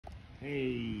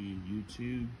Hey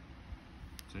YouTube,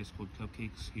 it's Ice Cold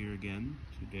Cupcakes here again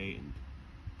today, and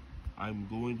I'm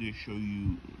going to show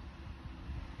you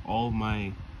all of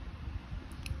my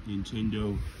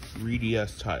Nintendo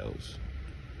 3DS titles.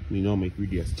 We know my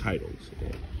 3DS titles.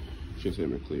 Okay, should say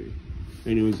more clearly.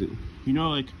 Anyways, you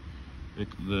know, like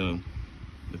the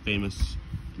famous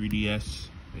 3DS.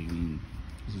 I mean,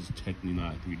 this is technically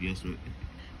not a 3DS, but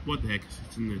what the heck?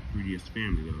 It's in the 3DS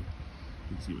family though.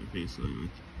 You can see my face like.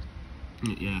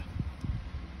 Yeah,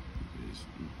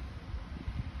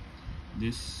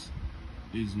 this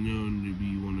is known to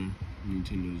be one of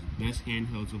Nintendo's best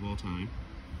handhelds of all time.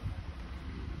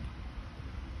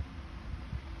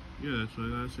 Yeah, that's what I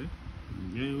gotta say.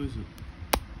 Anyways,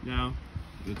 now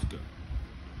let's go.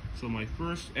 So my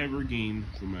first ever game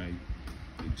for my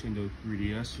Nintendo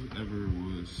 3DS ever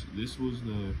was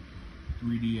the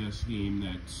 3DS game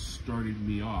that started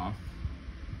me off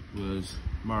was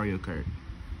Mario Kart.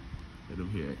 Right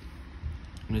over here.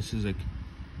 This is like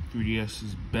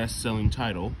 3DS's best-selling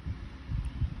title.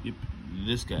 Yep,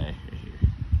 this guy right here.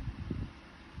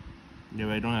 Yeah,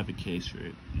 but I don't have a case for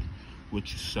it,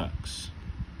 which sucks.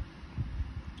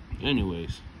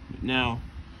 Anyways, now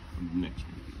the next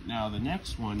one. Now the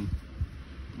next one,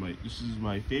 this is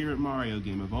my favorite Mario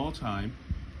game of all time,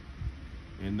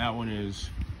 and that one is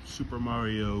Super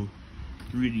Mario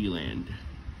 3D Land.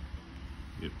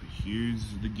 Yep, here's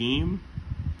the game.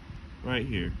 Right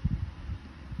here,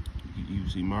 you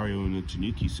see Mario in the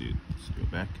Tanuki suit. Let's go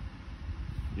back,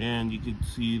 and you can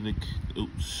see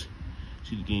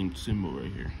see the game symbol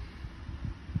right here.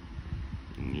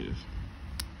 And yes,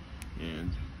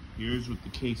 and here's what the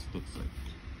case looks like.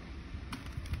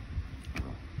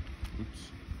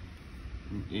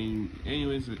 And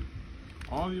anyways,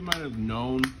 all of you might have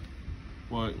known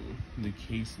what the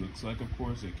case looks like. Of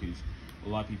course, that case. A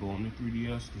lot of people own the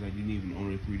 3DS because I didn't even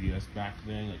own a 3DS back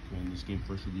then, like when this game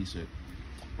first released it.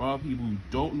 For a lot of people who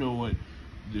don't know what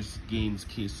this game's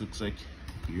case looks like,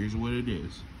 here's what it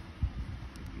is.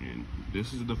 And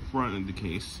this is the front of the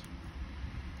case.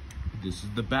 This is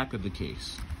the back of the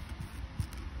case.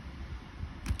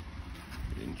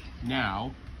 And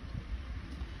now,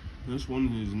 this one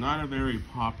is not a very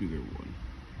popular one.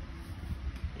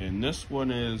 And this one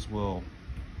is, well,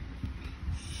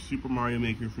 Super Mario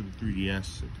Maker for the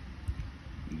 3DS.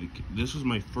 This was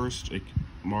my first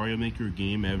Mario Maker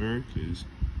game ever, because it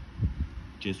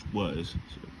just was.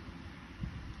 So.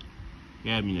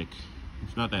 Yeah, I mean,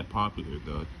 it's not that popular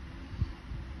though.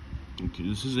 Okay,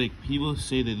 this is people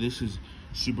say that this is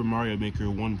Super Mario Maker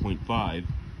 1.5.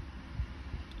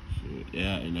 So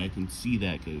yeah, and I can see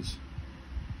that because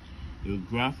the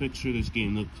graphics for this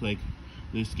game looks like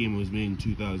this game was made in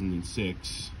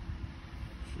 2006.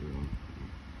 So.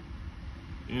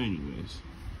 Anyways,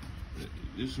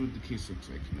 this is what the case looks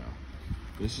like now.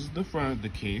 This is the front of the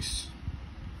case,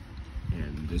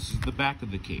 and this is the back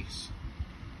of the case.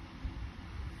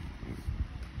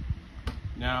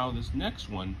 Now, this next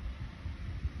one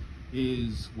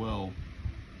is, well,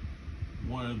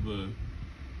 one of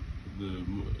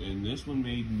and this one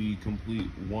made me complete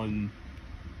one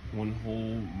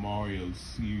whole Mario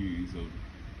series of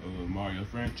a Mario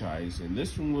franchise, and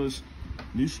this one was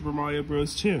New Super Mario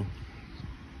Bros. 2.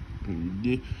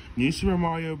 New Super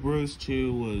Mario Bros.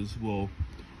 2 was, well,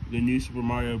 the New Super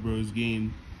Mario Bros.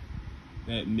 Game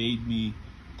that made me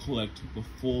collect the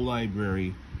full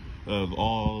library of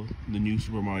all the New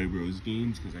Super Mario Bros.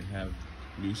 Games, because I have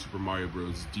New Super Mario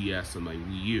Bros. DS on my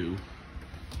Wii U.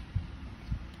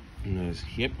 And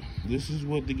yep, this is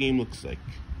what the game looks like,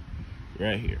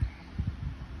 right here.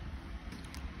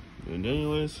 And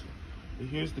anyways,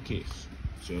 here's the case.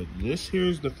 So this here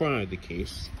is the front of the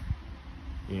case.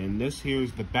 And this here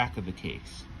is the back of the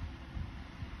case.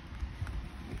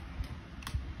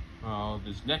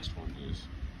 This next one is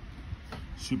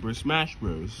Super Smash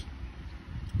Bros.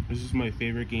 This is my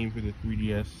favorite game for the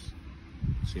 3DS.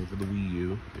 Same for the Wii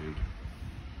U. And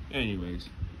anyways,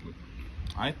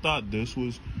 I thought this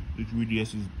was the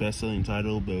 3DS's best-selling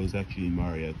title, but it was actually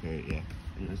Mario Kart. Yeah.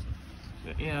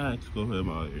 Yeah, let's go ahead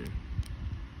Mario.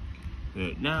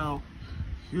 Now,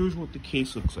 here's what the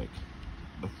case looks like.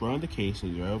 The front of the case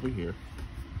is right over here.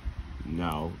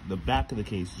 Now, the back of the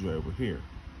case is right over here.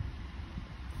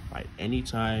 By any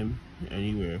time,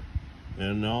 anywhere.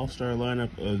 And an all-star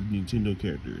lineup of Nintendo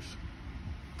characters.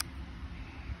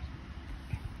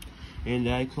 And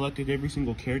I collected every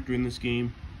single character in this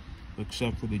game,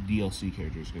 except for the DLC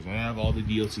characters, because I have all the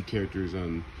DLC characters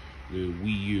on the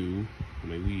Wii U,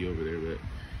 my Wii U over there, but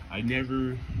I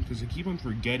never, because I keep on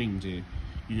forgetting to,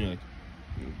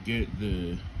 get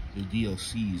the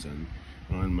DLCs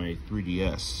on my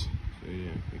 3DS. So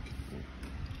yeah,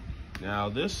 Now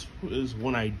this is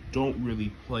one I don't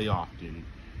really play often,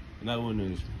 and that one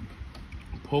is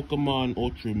Pokemon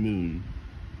Ultra Moon.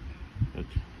 Like,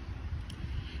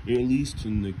 it released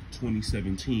in like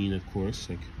 2017, of course.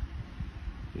 Like,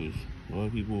 there's a lot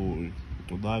of people were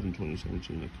alive in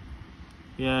 2017. Like,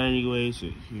 yeah. Anyways, so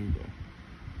here we go.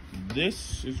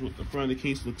 This is what the front of the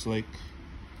case looks like,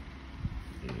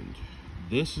 and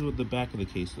this is what the back of the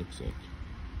case looks like.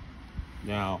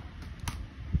 Now,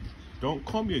 don't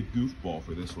call me a goofball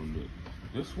for this one, but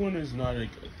this one is not like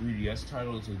a 3DS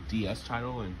title, it's a DS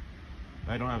title, and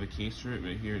I don't have a case for it,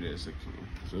 but here it is. Like,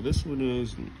 so this one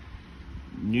is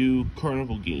New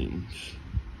Carnival Games.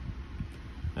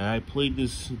 And I played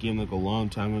this game like a long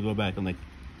time ago, back in like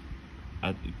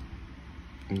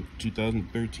in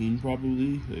 2013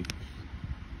 probably. Like,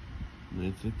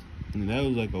 and that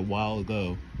was like a while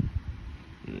ago.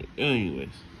 Anyways,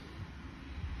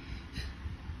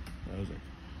 that was like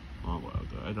a while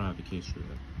ago. I don't have a case for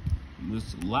that. And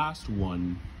this last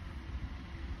one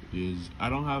is, I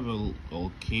don't have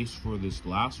a case for this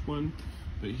last one,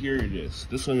 but here it is.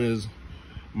 This one is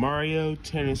Mario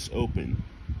Tennis Open.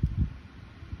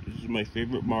 This is my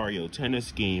favorite Mario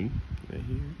Tennis game right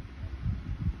here.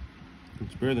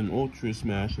 It's better than Ultra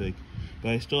Smash, like, but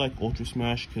I still like Ultra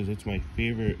Smash because it's my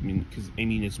favorite. I mean,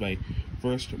 it's my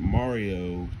first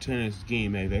Mario Tennis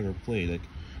game I've ever played. Like,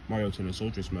 Mario Tennis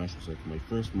Ultra Smash was like my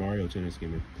first Mario Tennis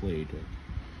game I played.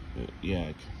 Like, yeah.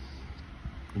 Like,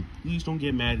 and please don't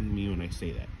get mad at me when I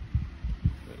say that.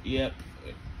 But, yep.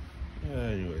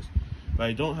 Anyways, but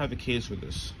I don't have a case for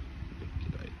this.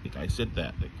 Like I said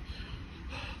that. Like,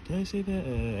 did I say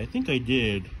that? I think I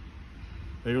did.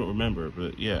 I don't remember,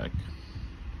 but yeah.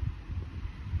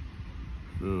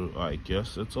 So I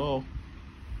guess that's all.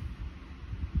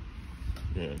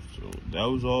 Yeah, so that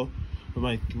was all of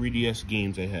my 3DS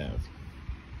games I have.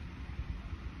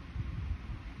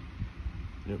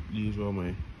 Yep, these are all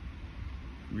my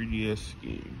 3DS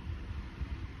games.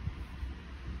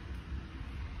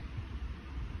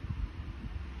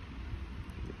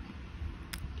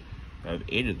 I have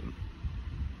 8 of them.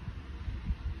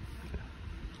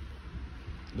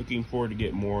 Looking forward to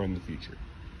get more in the future.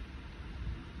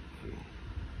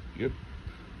 Yep.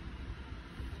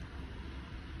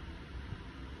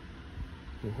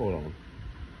 Well, hold on.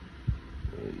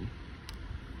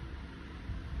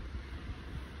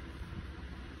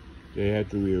 They had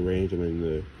to rearrange them in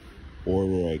the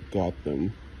order I got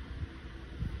them.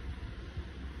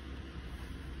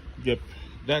 Yep,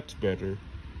 that's better.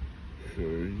 So,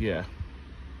 yeah.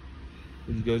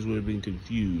 You guys would have been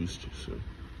confused, so.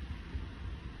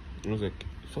 I was like,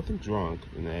 something's wrong,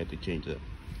 and I had to change that.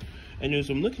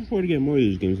 Anyways, I'm looking forward to getting more of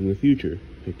these games in the future.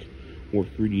 Like, more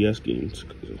 3DS games.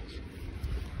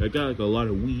 I got like a lot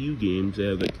of Wii U games. I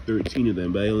have like 13 of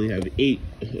them, but I only have 8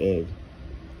 of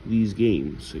these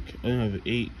games. Like, I have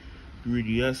 8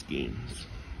 3DS games.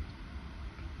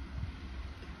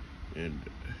 And,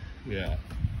 yeah.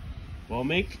 Well, I'll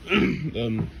make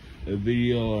a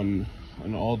video on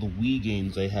all the Wii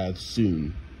games I have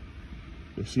soon.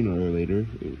 Or sooner or later.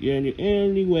 Yeah,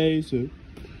 anyway, so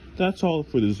that's all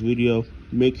for this video.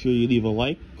 Make sure you leave a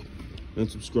like and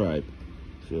subscribe.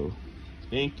 So,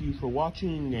 thank you for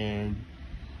watching, and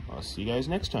I'll see you guys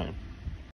next time.